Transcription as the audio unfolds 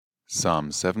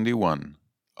Psalm 71.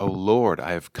 O Lord,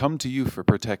 I have come to you for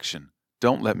protection.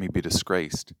 Don't let me be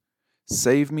disgraced.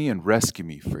 Save me and rescue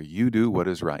me, for you do what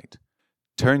is right.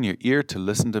 Turn your ear to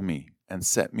listen to me, and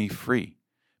set me free.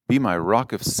 Be my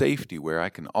rock of safety where I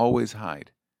can always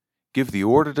hide. Give the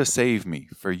order to save me,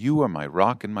 for you are my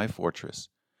rock and my fortress.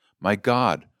 My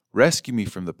God, rescue me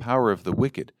from the power of the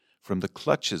wicked, from the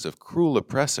clutches of cruel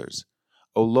oppressors.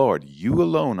 O Lord, you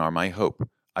alone are my hope.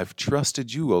 I've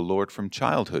trusted you, O Lord, from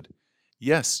childhood.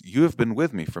 Yes, you have been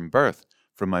with me from birth.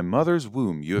 From my mother's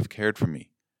womb you have cared for me.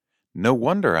 No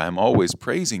wonder I am always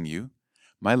praising you.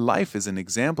 My life is an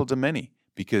example to many,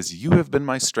 because you have been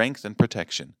my strength and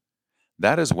protection.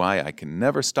 That is why I can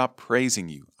never stop praising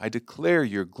you. I declare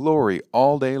your glory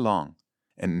all day long.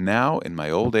 And now, in my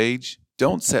old age,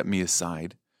 don't set me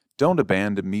aside. Don't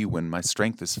abandon me when my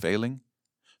strength is failing.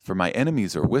 For my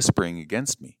enemies are whispering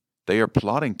against me. They are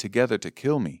plotting together to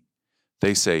kill me.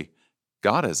 They say,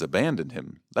 God has abandoned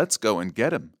him. Let's go and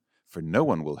get him, for no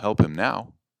one will help him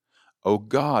now. O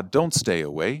God, don't stay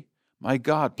away. My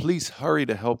God, please hurry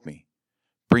to help me.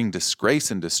 Bring disgrace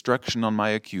and destruction on my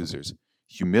accusers.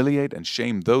 Humiliate and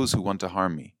shame those who want to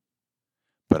harm me.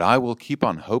 But I will keep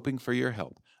on hoping for your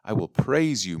help. I will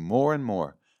praise you more and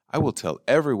more. I will tell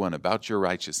everyone about your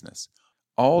righteousness.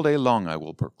 All day long I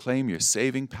will proclaim your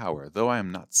saving power, though I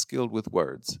am not skilled with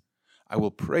words. I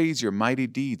will praise your mighty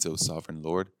deeds, O sovereign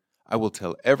Lord. I will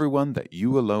tell everyone that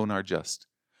you alone are just.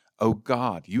 O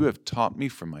God, you have taught me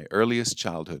from my earliest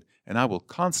childhood, and I will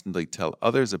constantly tell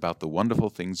others about the wonderful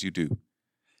things you do.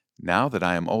 Now that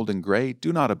I am old and gray,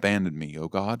 do not abandon me, O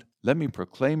God. Let me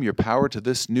proclaim your power to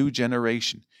this new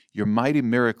generation, your mighty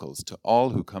miracles to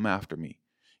all who come after me.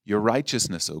 Your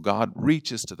righteousness, O God,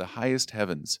 reaches to the highest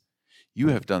heavens. You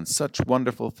have done such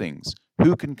wonderful things.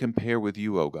 Who can compare with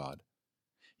you, O God?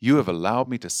 You have allowed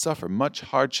me to suffer much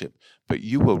hardship, but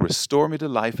you will restore me to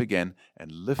life again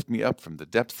and lift me up from the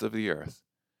depths of the earth.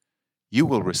 You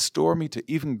will restore me to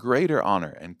even greater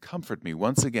honor and comfort me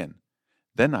once again.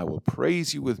 Then I will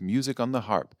praise you with music on the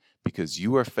harp, because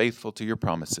you are faithful to your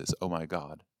promises, O my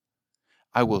God.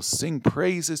 I will sing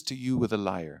praises to you with a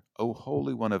lyre, O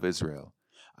Holy One of Israel.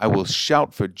 I will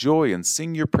shout for joy and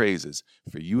sing your praises,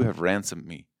 for you have ransomed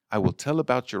me. I will tell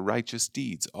about your righteous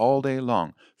deeds all day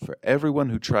long, for everyone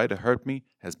who tried to hurt me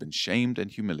has been shamed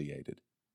and humiliated.